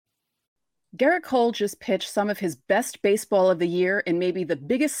Gerrit Cole just pitched some of his best baseball of the year in maybe the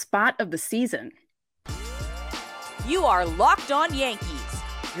biggest spot of the season. You are Locked On Yankees,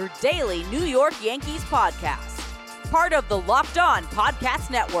 your daily New York Yankees podcast. Part of the Locked On Podcast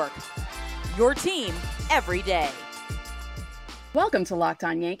Network, your team every day. Welcome to Locked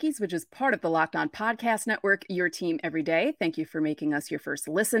On Yankees, which is part of the Locked On Podcast Network, your team every day. Thank you for making us your first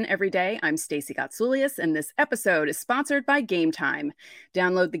listen every day. I'm Stacey Gotsoulias, and this episode is sponsored by Game Time.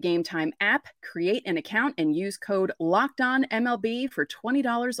 Download the Game Time app, create an account, and use code LOCKEDONMLB for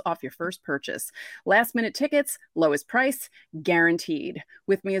 $20 off your first purchase. Last-minute tickets, lowest price, guaranteed.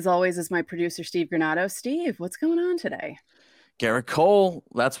 With me, as always, is my producer, Steve Granado. Steve, what's going on today? Gerrit Cole,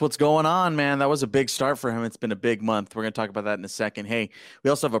 that's what's going on, man. That was a big start for him. It's been a big month. We're going to talk about that in a second. Hey,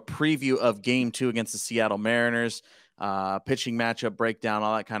 we also have a preview of Game 2 against the Seattle Mariners, pitching matchup breakdown,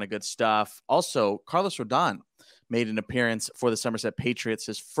 all that kind of good stuff. Also, Carlos Rodon made an appearance for the Somerset Patriots,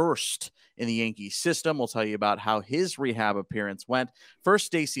 his first in the Yankees system. We'll tell you about how his rehab appearance went. First,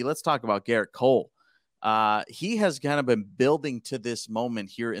 Stacey, let's talk about Gerrit Cole. He has kind of been building to this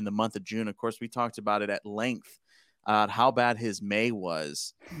moment here in the month of June. Of course, we talked about it at length. How bad his May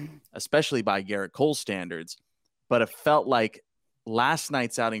was, especially by Gerrit Cole standards. But it felt like last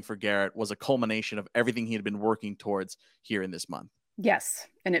night's outing for Gerrit was a culmination of everything he had been working towards here in this month. Yes,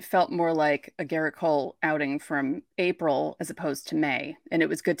 and it felt more like a Gerrit Cole outing from April as opposed to May. And it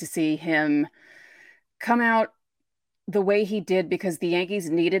was good to see him come out the way he did because the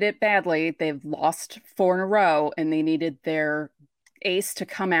Yankees needed it badly. They've lost 4 in a row, and they needed their ace to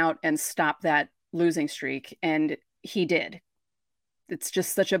come out and stop that losing streak. And he did. It's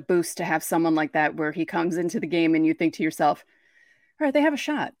just such a boost to have someone like that where he comes into the game and you think to yourself, all right, they have a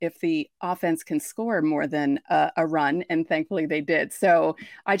shot if the offense can score more than a run. And thankfully they did. So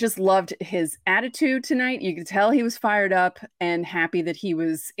I just loved his attitude tonight. You could tell he was fired up and happy that he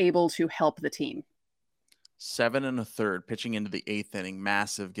was able to help the team. 7 1/3 pitching into the 8th inning.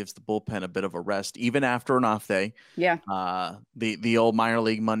 Massive, gives the bullpen a bit of a rest, even after an off day. Yeah. The old minor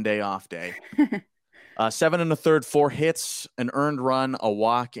league Monday off day. 7 1/3, 4 hits, an earned run, a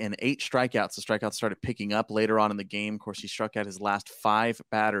walk, and 8 strikeouts. The strikeouts started picking up later on in the game. Of course, he struck out his last 5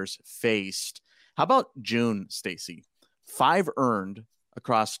 batters faced. How about June, Stacey? 5 earned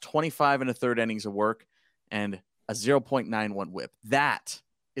across 25 1/3 innings of work and a 0.91 whip. That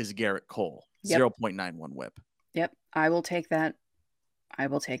is Gerrit Cole. Yep. 0.91 whip. Yep. I will take that. I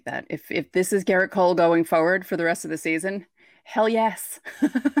will take that. If this is Gerrit Cole going forward for the rest of the season, hell yes.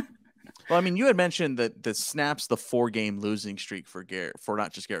 Well, I mean, you had mentioned that the snaps the 4-game losing streak for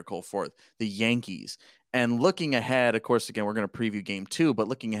not just Gerrit Cole, for the Yankees. And looking ahead, of course, again, we're going to preview Game 2, but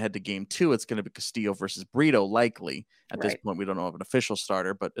looking ahead to Game 2, it's going to be Castillo versus Brito, likely. At this point, we don't know of an official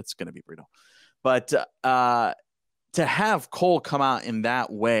starter, but it's going to be Brito. But to have Cole come out in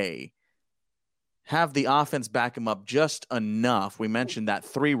that way, have the offense back him up just enough. We mentioned that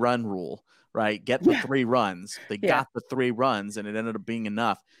 3-run rule, right? Get the 3 runs. They got the 3 runs, and it ended up being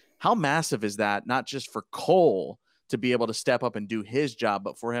enough. How massive is that, not just for Cole to be able to step up and do his job,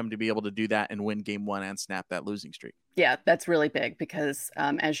 but for him to be able to do that and win Game 1 and snap that losing streak? Yeah, that's really big because,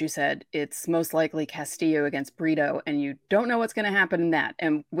 as you said, it's most likely Castillo against Brito, and you don't know what's going to happen in that.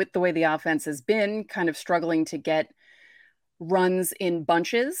 And with the way the offense has been kind of struggling to get runs in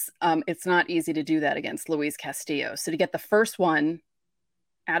bunches, it's not easy to do that against Luis Castillo. So to get the first one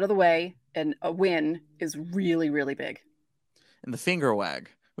out of the way and a win is really, really big. And the finger wag.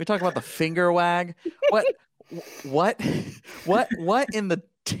 We talk about the finger wag. What in the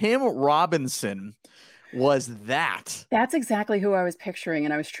Tim Robinson was that? That's exactly who I was picturing.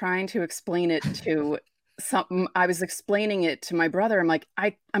 And I was trying to explain it to something. I was explaining it to my brother. I'm like,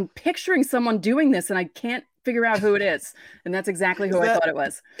 I'm picturing someone doing this and I can't figure out who it is. And that's exactly who I thought it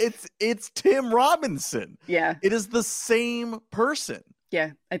was. It's Tim Robinson. Yeah. It is the same person.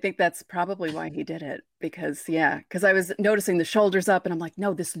 Yeah, I think that's probably why he did it because I was noticing the shoulders up and I'm like,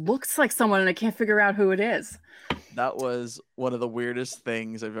 no, this looks like someone and I can't figure out who it is. That was one of the weirdest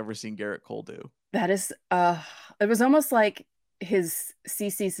things I've ever seen Gerrit Cole do. That is, it was almost like his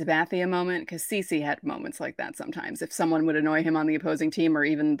CC Sabathia moment because CC had moments like that sometimes. If someone would annoy him on the opposing team or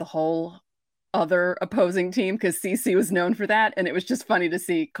even the whole other opposing team because CC was known for that. And it was just funny to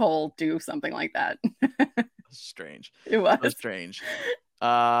see Cole do something like that. Strange. It was strange.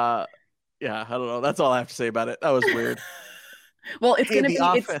 Yeah, I don't know. That's all I have to say about it. That was weird. Well, it's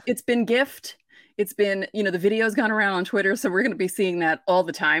been gift. It's been, the video's gone around on Twitter, so we're going to be seeing that all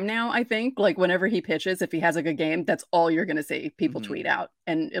the time now, I think. Like, whenever he pitches, if he has a good game, that's all you're going to see people tweet out,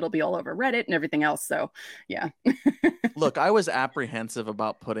 and it'll be all over Reddit and everything else. So, yeah. Look, I was apprehensive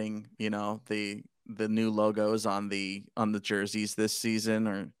about putting, the new logos on the jerseys this season,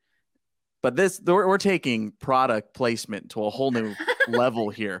 or But we're taking product placement to a whole new level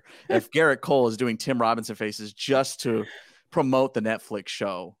here. If Gerrit Cole is doing Tim Robinson faces just to promote the Netflix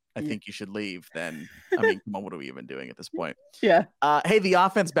show, I think you should leave. Then, I mean, come on, what are we even doing at this point? Yeah. Hey, the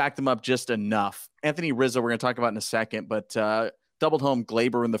offense backed them up just enough. Anthony Rizzo, we're going to talk about in a second, but doubled home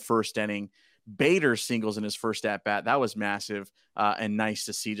Glaber in the first inning. Bader singles in his first at bat. That was massive and nice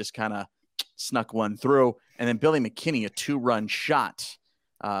to see. Just kind of snuck one through. And then Billy McKinney, a 2-run shot,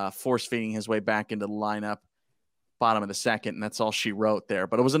 force feeding his way back into the lineup, bottom of the second. And that's all she wrote there,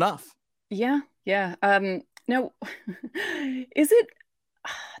 but it was enough. Yeah. Yeah. No, is it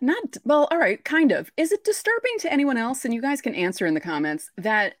not? Well, all right. Kind of. Is it disturbing to anyone else? And you guys can answer in the comments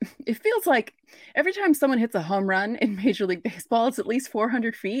that it feels like every time someone hits a home run in Major League Baseball, it's at least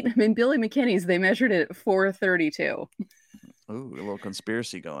 400 feet. I mean, Billy McKinney's, they measured it at 432. Ooh, a little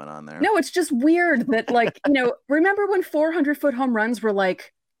conspiracy going on there. No, it's just weird that, like, remember when 400-foot home runs were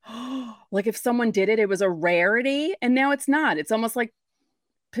like if someone did it, it was a rarity, and now it's not. It's almost like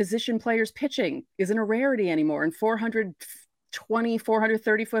position players pitching isn't a rarity anymore, and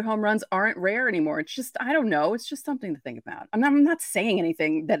 430-foot home runs aren't rare anymore. It's just, I don't know. It's just something to think about. I'm not saying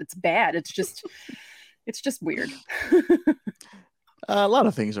anything that it's bad. It's just weird. A lot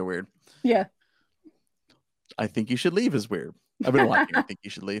of things are weird. Yeah. I think you should leave is weird. I've been watching. I think you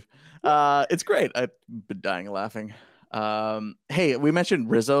should leave. It's great. I've been dying laughing. Hey, we mentioned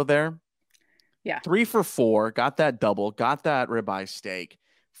Rizzo there. Yeah. 3 for 4, got that double, got that ribeye steak.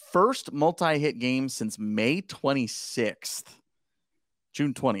 First multi-hit game since May 26th.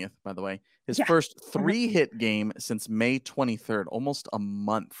 June 20th, by the way. His first 3-hit game since May 23rd, almost a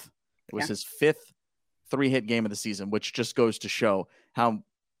month. It was his 5th 3-hit game of the season, which just goes to show how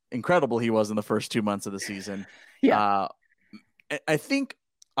incredible he was in the first 2 months of the season. Yeah. I think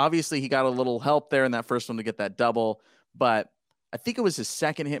obviously he got a little help there in that first one to get that double, but I think it was his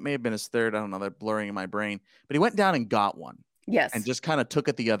second hit, may have been his third. I don't know. They're blurring in my brain, but he went down and got one. Yes. And just kind of took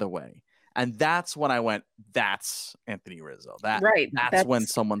it the other way. And that's when I went, that's Anthony Rizzo. That's when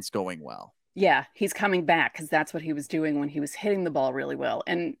someone's going well. Yeah, he's coming back because that's what he was doing when he was hitting the ball really well.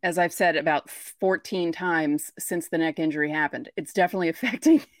 And as I've said about 14 times since the neck injury happened, it's definitely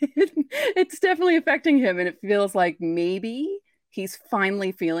affecting him. It's definitely affecting him. And it feels like maybe he's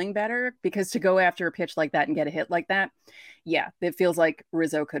finally feeling better, because to go after a pitch like that and get a hit like that, yeah, it feels like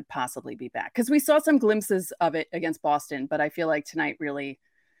Rizzo could possibly be back. Because we saw some glimpses of it against Boston, but I feel like tonight really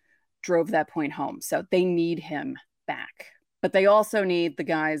drove that point home. So they need him back. But they also need the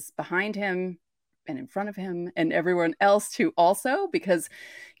guys behind him and in front of him and everyone else to also, because,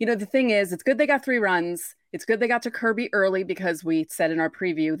 the thing is, it's good they got 3 runs. It's good they got to Kirby early, because we said in our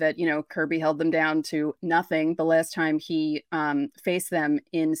preview that, Kirby held them down to nothing the last time he faced them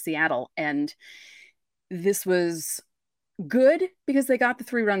in Seattle. And this was good because they got the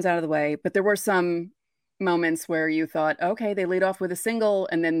 3 runs out of the way. But there were some moments where you thought, okay, they lead off with a single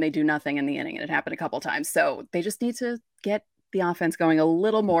and then they do nothing in the inning. And it happened a couple of times. So they just need to get the offense going a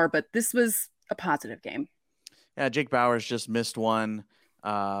little more. But this was a positive game. Yeah, Jake Bauers just missed one.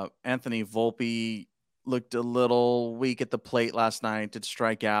 Anthony Volpe looked a little weak at the plate last night, did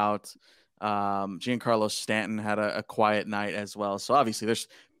strike out. Giancarlo Stanton had a quiet night as well. So obviously there's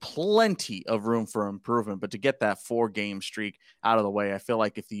plenty of room for improvement, but to get that 4-game streak out of the way, I feel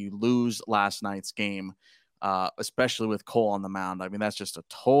like if you lose last night's game, especially with Cole on the mound, I mean, that's just a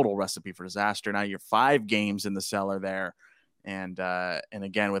total recipe for disaster. Now you're 5 games in the cellar there. And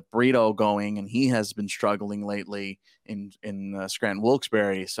again, with Brito going, and he has been struggling lately in Scranton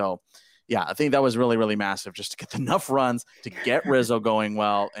Wilkes-Barre. So yeah, I think that was really, really massive just to get enough runs to get Rizzo going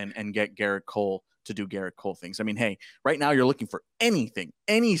well and get Gerrit Cole to do Gerrit Cole things. I mean, hey, right now you're looking for anything,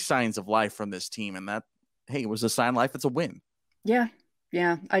 any signs of life from this team. And that, hey, it was a sign of life. It's a win. Yeah.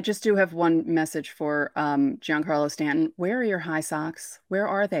 Yeah. I just do have one message for Giancarlo Stanton. Where are your high socks? Where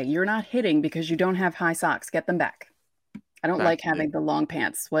are they? You're not hitting because you don't have high socks. Get them back. I don't like having the long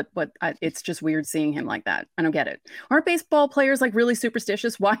pants. It's just weird seeing him like that. I don't get it. Aren't baseball players like really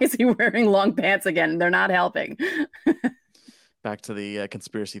superstitious? Why is he wearing long pants again? They're not helping. Back to the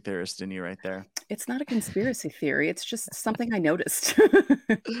conspiracy theorist in you right there. It's not a conspiracy theory. It's just something I noticed.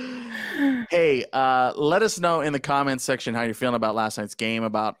 Hey, let us know in the comments section how you're feeling about last night's game,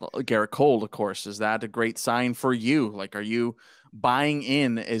 about Gerrit Cole, of course. Is that a great sign for you? Like, are you buying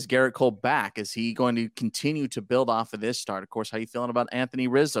in? Is Gerrit Cole back? Is he going to continue to build off of this start? Of course, how are you feeling about Anthony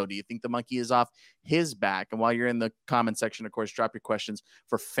Rizzo? Do you think the monkey is off his back? And while you're in the comment section, of course, drop your questions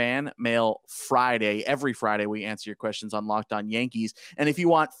for Fan Mail Friday. Every Friday, we answer your questions on Locked On Yankees. And if you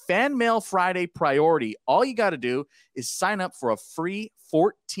want Fan Mail Friday priority, all you got to do is sign up for a free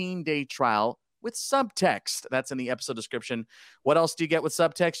 14-day trial with subtext. That's in the episode description. What else do you get with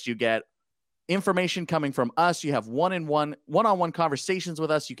subtext? You get information coming from us. You have one-on-one conversations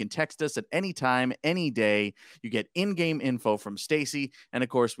with us. You can text us at any time, any day. You get in-game info from Stacy. And of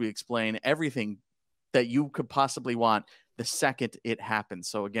course, we explain everything that you could possibly want the second it happens.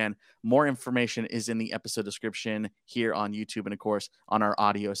 So again, more information is in the episode description here on YouTube. And of course, on our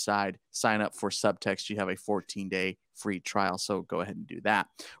audio side, sign up for Subtext. You have a 14-day free trial. So go ahead and do that.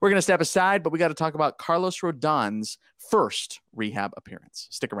 We're going to step aside, but we got to talk about Carlos Rodon's first rehab appearance.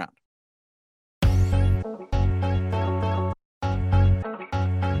 Stick around.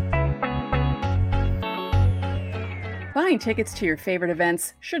 Buying tickets to your favorite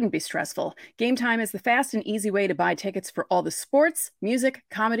events shouldn't be stressful. Game Time is the fast and easy way to buy tickets for all the sports, music,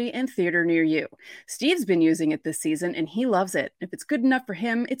 comedy, and theater near you. Steve's been using it this season, and he loves it. If it's good enough for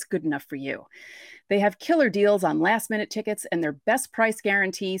him, it's good enough for you. They have killer deals on last-minute tickets and their best price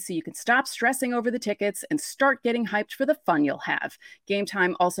guarantee, so you can stop stressing over the tickets and start getting hyped for the fun you'll have. Game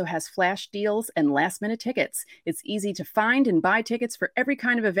Time also has flash deals and last-minute tickets. It's easy to find and buy tickets for every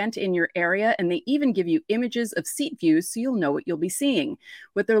kind of event in your area, and they even give you images of seat views so you'll know what you'll be seeing.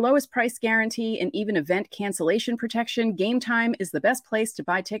 With their lowest price guarantee and even event cancellation protection, Game Time is the best place to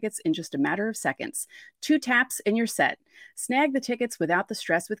buy tickets in just a matter of seconds. 2 taps and you're set. Snag the tickets without the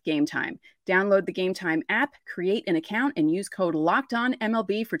stress with Game Time. Download the Game Time app, create an account, and use code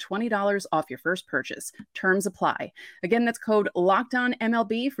LOCKEDONMLB for $20 off your first purchase. Terms apply. Again, that's code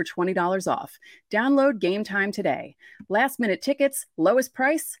LOCKEDONMLB for $20 off. Download Game Time today. Last minute tickets, lowest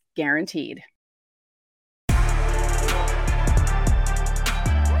price, guaranteed.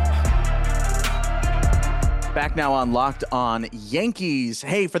 Back now on Locked On Yankees.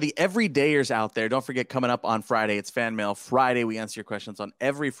 Hey, for the everydayers out there, don't forget, coming up on Friday, it's Fan Mail Friday. We answer your questions on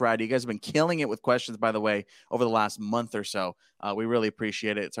every Friday. You guys have been killing it with questions, by the way, over the last month or so. We really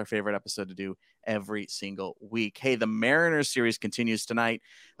appreciate it. It's our favorite episode to do every single week. Hey, the Mariners series continues tonight,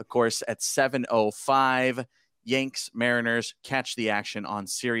 of course, at 7:05. Yanks, Mariners, catch the action on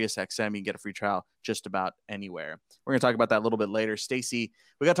Sirius XM. You can get a free trial just about anywhere. We're going to talk about that a little bit later. Stacy,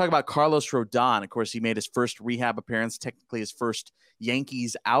 we got to talk about Carlos Rodon. Of course, he made his first rehab appearance, technically his first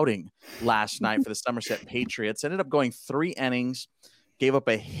Yankees outing last night for the Somerset Patriots. Ended up going 3 innings, gave up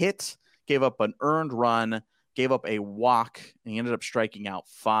a hit, gave up an earned run, gave up a walk, and he ended up striking out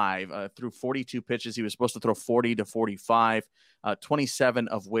 5. Threw 42 pitches. He was supposed to throw 40 to 45. 27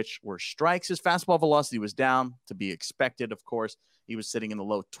 of which were strikes. His fastball velocity was down, to be expected, of course. He was sitting in the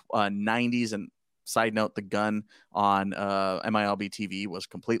low 90s. And side note, the gun on MILB TV was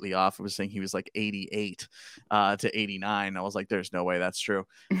completely off. It was saying he was like 88 to 89. I was like, there's no way that's true.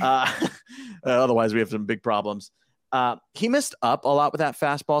 Otherwise, we have some big problems. He missed up a lot with that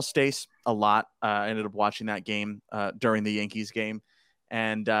fastball, Stace, a lot. I ended up watching that game during the Yankees game.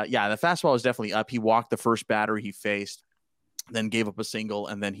 And yeah, the fastball was definitely up. He walked the first batter he faced, then gave up a single,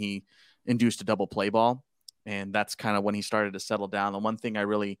 and then he induced a double play ball. And that's kind of when he started to settle down. The one thing I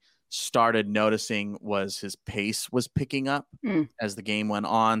really started noticing was his pace was picking up as the game went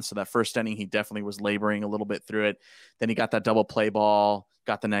on. So that first inning, he definitely was laboring a little bit through it. Then he got that double play ball,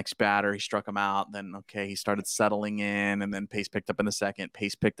 got the next batter. He struck him out. Then, okay, he started settling in, and then pace picked up in the second,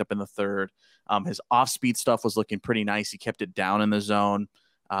 pace picked up in the third. His off-speed stuff was looking pretty nice. He kept it down in the zone,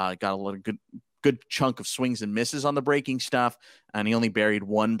 got a little good chunk of swings and misses on the breaking stuff, and he only buried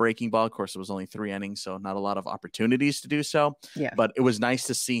 1 breaking ball. Of course, it was only 3 innings, so not a lot of opportunities to do so. Yeah. But it was nice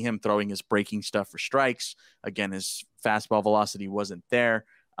to see him throwing his breaking stuff for strikes. Again, his fastball velocity wasn't there.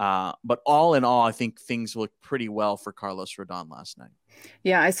 But all in all, I think things looked pretty well for Carlos Rodon last night.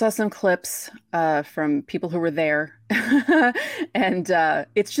 Yeah, I saw some clips from people who were there, and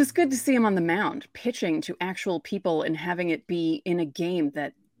it's just good to see him on the mound, pitching to actual people and having it be in a game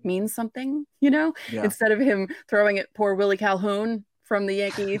that means something, yeah. Instead of him throwing at poor Willie Calhoun from the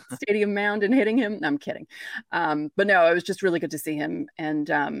Yankee Stadium mound and hitting him. No, I'm kidding. But no, it was just really good to see him, and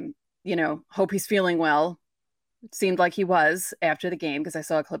hope he's feeling well. It seemed like he was after the game, because I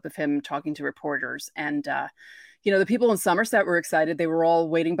saw a clip of him talking to reporters, and the people in Somerset were excited. They were all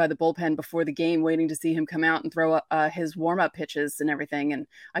waiting by the bullpen before the game, waiting to see him come out and throw his warm-up pitches and everything. And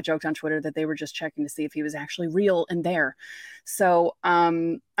I joked on Twitter that they were just checking to see if he was actually real and there. So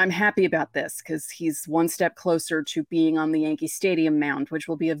I'm happy about this, because he's one step closer to being on the Yankee Stadium mound, which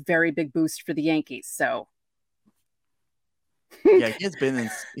will be a very big boost for the Yankees. So yeah, he's been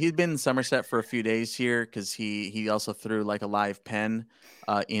in Somerset for a few days here, because he also threw like a live pen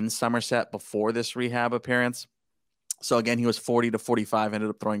in Somerset before this rehab appearance. So again, he was 40 to 45, ended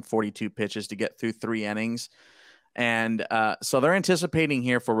up throwing 42 pitches to get through 3 innings. And so they're anticipating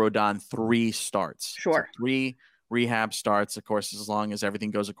here for Rodon 3 starts. Sure. So 3 rehab starts, of course, as long as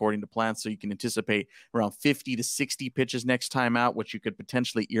everything goes according to plan. So you can anticipate around 50 to 60 pitches next time out, which you could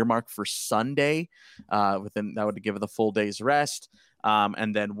potentially earmark for Sunday. Within that would give it the full day's rest.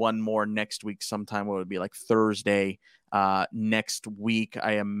 And then one more next week sometime. What would be like Thursday next week.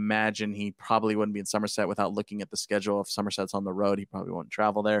 I imagine he probably wouldn't be in Somerset without looking at the schedule. If Somerset's on the road, he probably won't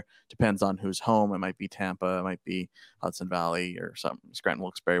travel there. Depends on who's home. It might be Tampa, it might be Hudson Valley or something, Scranton,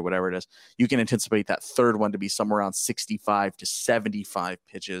 Wilkes-Barre, whatever it is. You can anticipate that third one to be somewhere around 65 to 75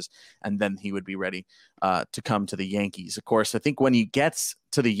 pitches, and then he would be ready to come to the Yankees. Of course, I think when he gets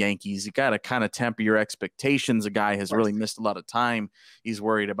to the Yankees, you got to kind of temper your expectations. A guy has really missed a lot of time. He's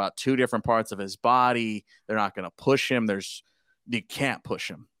worried about two different parts of his body. They're not going to push him. You can't push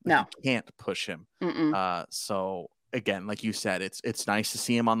him. No, you can't push him. So again, like you said, it's nice to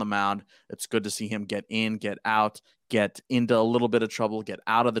see him on the mound. It's good to see him get in, get out, get into a little bit of trouble, get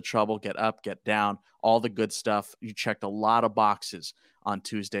out of the trouble, get up, get down, all the good stuff. You checked a lot of boxes on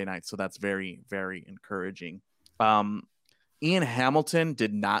Tuesday night. So that's very, very encouraging. Ian Hamilton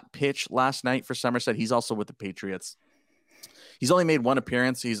did not pitch last night for Somerset. He's also with the Patriots. He's only made one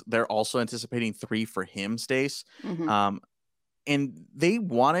appearance. They're also anticipating 3 for him, Stace. And they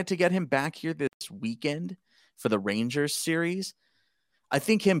wanted to get him back here this weekend for the Rangers series. I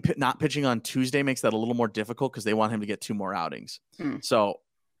think him not pitching on Tuesday makes that a little more difficult because they want him to get 2 more outings. So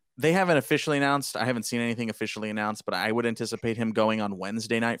they haven't officially announced. I haven't seen anything officially announced, but I would anticipate him going on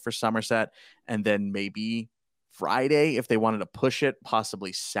Wednesday night for Somerset, and then maybe Friday if they wanted to push it,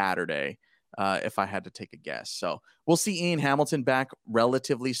 possibly Saturday if I had to take a guess. So we'll see Ian Hamilton back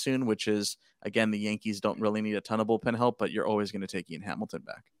relatively soon, which is, again, the Yankees don't really need a ton of bullpen help, but you're always going to take Ian Hamilton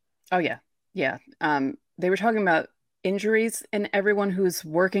back. Oh, yeah. Yeah. They were talking about injuries and everyone who's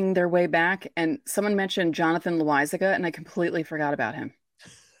working their way back. And someone mentioned Jonathan Loizaga, and I completely forgot about him.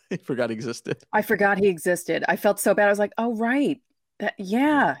 I forgot he existed. I forgot he existed. I felt so bad. I was like, oh, right.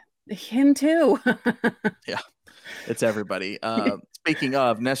 Yeah, him too. Yeah, it's everybody. Speaking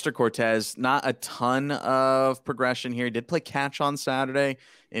of Nestor Cortez, not a ton of progression here. He did play catch on Saturday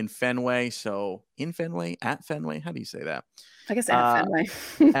in Fenway. So at Fenway, how do you say that? I guess at Fenway.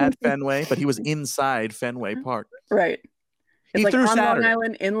 At Fenway, but he was inside Fenway Park. Right. It's He like threw on Saturday. Long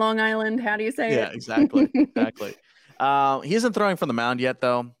Island, in Long Island. How do you say it? Yeah, exactly. He isn't throwing from the mound yet,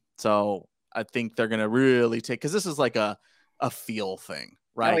 though. So I think they're going to really take, because this is like a feel thing,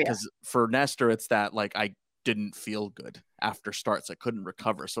 right? Because for Nestor, it's that like I didn't feel good after starts. I couldn't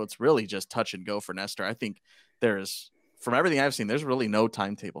recover. So it's really just touch and go for Nestor. I think from everything I've seen, there's really no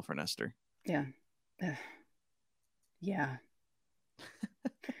timetable for Nestor. Yeah. Yeah.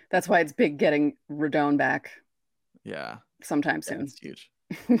 That's why it's big getting Rodon back. Yeah. Sometime soon. It's huge.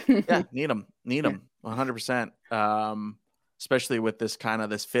 Yeah. Need him. 100%. Especially with this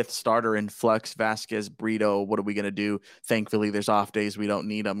fifth starter in Flux, Vasquez, Brito. What are we going to do? Thankfully, there's off days. We don't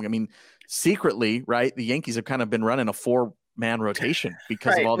need them. I mean, secretly, right, the Yankees have kind of been running a 4-man rotation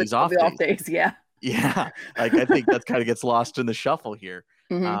because of all these off days. Yeah. Yeah. Like, I think that kind of gets lost in the shuffle here.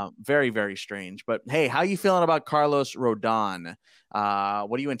 Very, very strange. But, hey, how are you feeling about Carlos Rodon?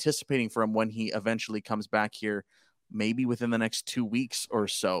 What are you anticipating for him when he eventually comes back here? Maybe within the next 2 weeks or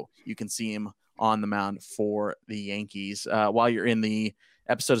so, you can see him on the mound for the Yankees. While you're in the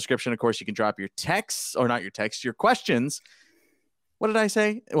episode description, of course, you can drop your texts, or not your texts, your questions. What did I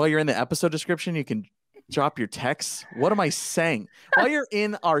say? While you're in the episode description, you can drop your texts. What am I saying? While you're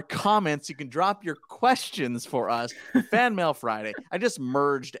in our comments, you can drop your questions for us. Fan Mail Friday. I just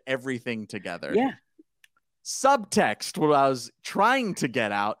merged everything together. Yeah. Subtext, what I was trying to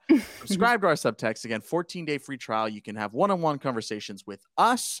get out. Subscribe to our subtext. Again, 14-day free trial. You can have one-on-one conversations with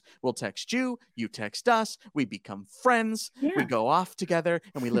us. We'll text you. You text us. We become friends. Yeah. We go off together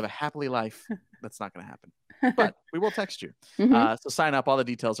and we live a happily life. That's not going to happen, but we will text you. So sign up. All the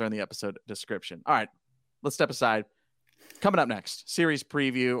details are in the episode description. All right, let's step aside. Coming up next, series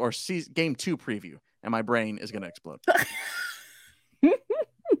preview or game 2 preview. And my brain is going to explode.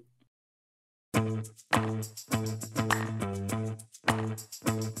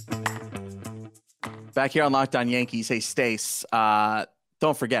 Back here on Locked On Yankees. Hey, Stace,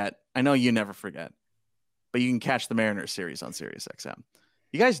 don't forget. I know you never forget, but you can catch the Mariners series on Sirius XM.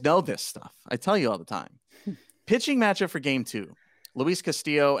 You guys know this stuff. I tell you all the time. Pitching matchup for game 2. Luis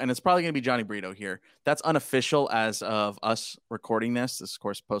Castillo, and it's probably going to be Johnny Brito here. That's unofficial as of us recording this. This, of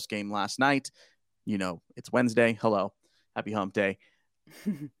course, post-game last night. You know, it's Wednesday. Hello. Happy hump day.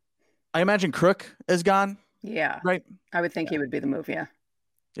 I imagine Crook is gone. Yeah. Right? I would think he would be the move, yeah.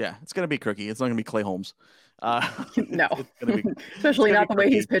 Yeah, it's going to be Crookie. It's not going to be Clay Holmes. No. Especially not the way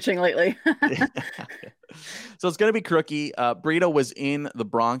he's pitching lately. So it's going to be Crookie. Brito was in the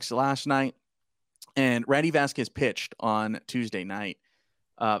Bronx last night. And Randy Vasquez pitched on Tuesday night.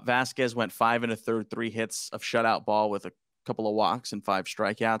 Vasquez went 5 1/3, 3 hits of shutout ball with a couple of walks and 5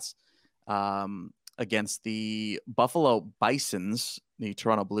 strikeouts against the Buffalo Bisons, the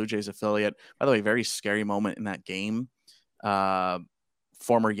Toronto Blue Jays affiliate. By the way, very scary moment in that game.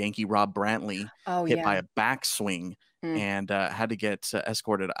 Former Yankee Rob Brantley hit by a backswing and had to get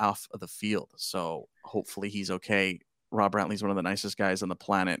escorted off of the field. So hopefully he's okay. Rob Brantley's one of the nicest guys on the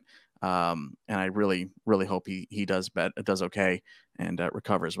planet. And I really, really hope he does okay and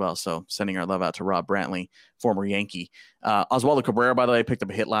recovers well. So sending our love out to Rob Brantley, former Yankee. Oswaldo Cabrera, by the way, picked up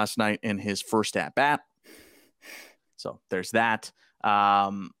a hit last night in his first at bat. So there's that.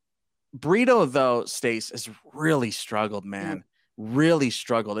 Brito, though, Stace, has really struggled, man. Really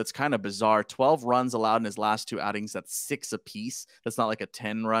struggled. It's kind of bizarre. 12 runs allowed in his last 2 outings. That's 6 apiece. That's not like a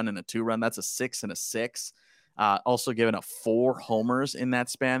 10 run and a 2 run. That's a 6 and a 6. Also given up 4 homers in that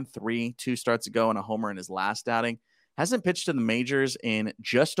span, 2 starts ago and a homer in his last outing. Hasn't pitched in the majors in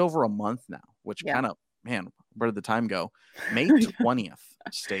just over a month now, which kind of, man, where did the time go? May 20th,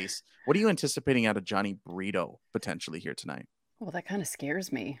 Stace. What are you anticipating out of Johnny Brito potentially here tonight? Well, that kind of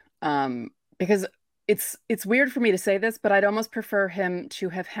scares me because it's weird for me to say this, but I'd almost prefer him to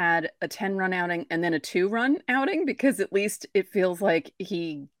have had a 10-run outing and then a 2-run outing, because at least it feels like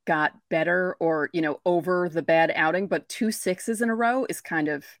he got better or, over the bad outing. But 2 6s in a row is kind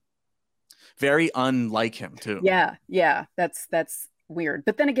of very unlike him too. Yeah. That's weird.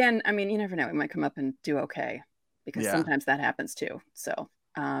 But then again, I mean, you never know. He might come up and do okay, because sometimes that happens too. So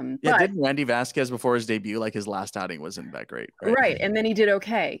but didn't Randy Vasquez before his debut, like his last outing wasn't that great, right? And then he did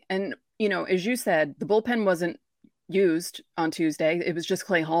okay. And as you said, the bullpen wasn't used on Tuesday. It was just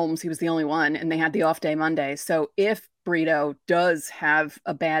Clay Holmes. He was the only one, and they had the off day Monday. So if Brito does have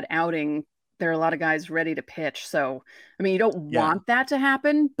a bad outing, there are a lot of guys ready to pitch. So, I mean, you don't want that to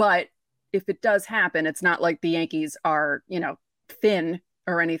happen, but if it does happen, it's not like the Yankees are, thin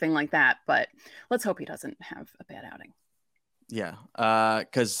or anything like that. But let's hope he doesn't have a bad outing. Yeah,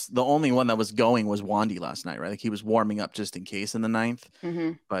 because the only one that was going was Wandy last night, right? Like he was warming up just in case in the 9th,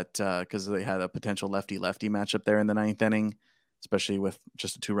 but because they had a potential lefty-lefty matchup there in the 9th inning, especially with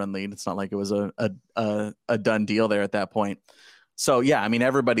just a 2-run lead. It's not like it was a done deal there at that point. So yeah, I mean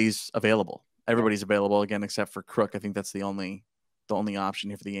everybody's available. Everybody's available again except for Crook. I think that's the only option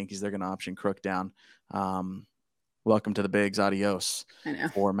here for the Yankees. They're going to option Crook down. Welcome to the bigs. Adios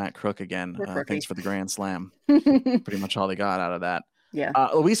for Matt Crook again. Thanks for the grand slam. Pretty much all they got out of that. Yeah.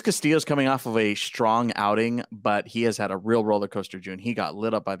 Luis Castillo's coming off of a strong outing, but he has had a real roller coaster June. He got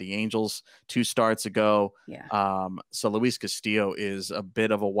lit up by the Angels 2 starts ago. Yeah. So Luis Castillo is a bit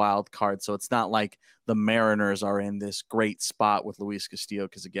of a wild card. So it's not like the Mariners are in this great spot with Luis Castillo,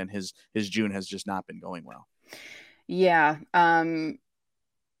 because again, his June has just not been going well. Yeah.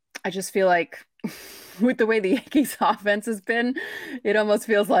 I just feel like with the way the Yankees offense has been, it almost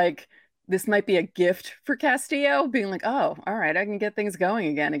feels like this might be a gift for Castillo, being like, oh, all right, I can get things going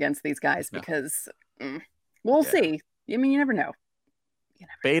again against these guys, because we'll see. I mean, you never know.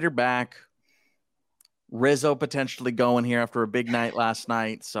 Bader back. Rizzo potentially going here after a big night last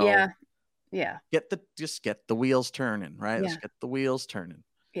night. So yeah. Just get the wheels turning, right? Yeah. Let's get the wheels turning.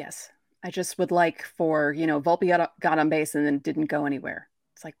 Yes. I just would like for, Volpe got on base and then didn't go anywhere.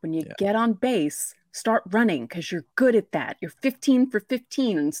 It's like when you get on base, start running, because you're good at that. You're 15 for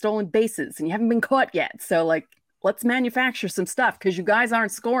 15 in stolen bases and you haven't been caught yet. So let's manufacture some stuff, because you guys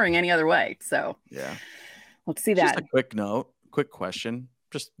aren't scoring any other way. So let's see that. Just a quick question.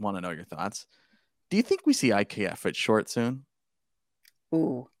 Just want to know your thoughts. Do you think we see IKF at short soon?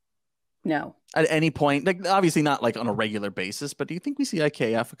 Ooh, no. At any point, like obviously not like on a regular basis, but do you think we see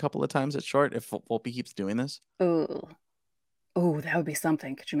IKF a couple of times at short if Volpe keeps doing this? Oh, that would be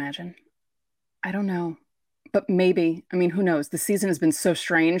something. Could you imagine? I don't know, but maybe. I mean, who knows? The season has been so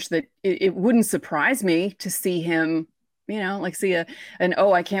strange that it wouldn't surprise me to see him, see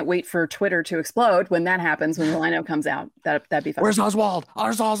I can't wait for Twitter to explode when that happens, when the lineup comes out. That'd be fun. Where's Oswald?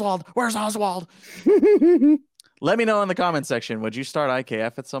 Where's Oswald? Let me know in the comment section. Would you start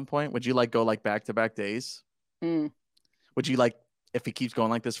IKF at some point? Would you go back-to-back days? Would you if he keeps going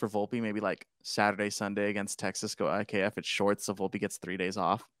like this for Volpe, maybe Saturday, Sunday against Texas, go IKF at short, so Volpe gets 3 days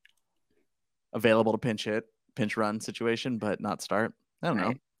off? Available to pinch run situation, but not start. I don't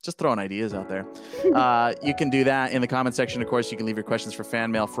know. Just throwing ideas out there. You can do that in the comment section. Of course, you can leave your questions for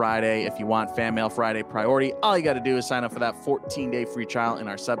Fan Mail Friday. If you want Fan Mail Friday priority, all you got to do is sign up for that 14-day free trial in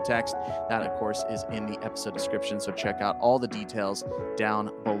our subtext. That, of course, is in the episode description. So check out all the details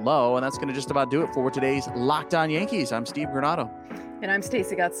down below. And that's going to just about do it for today's Locked On Yankees. I'm Steve Granado. And I'm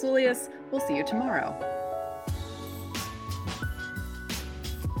Stacey Gotsoulias. We'll see you tomorrow.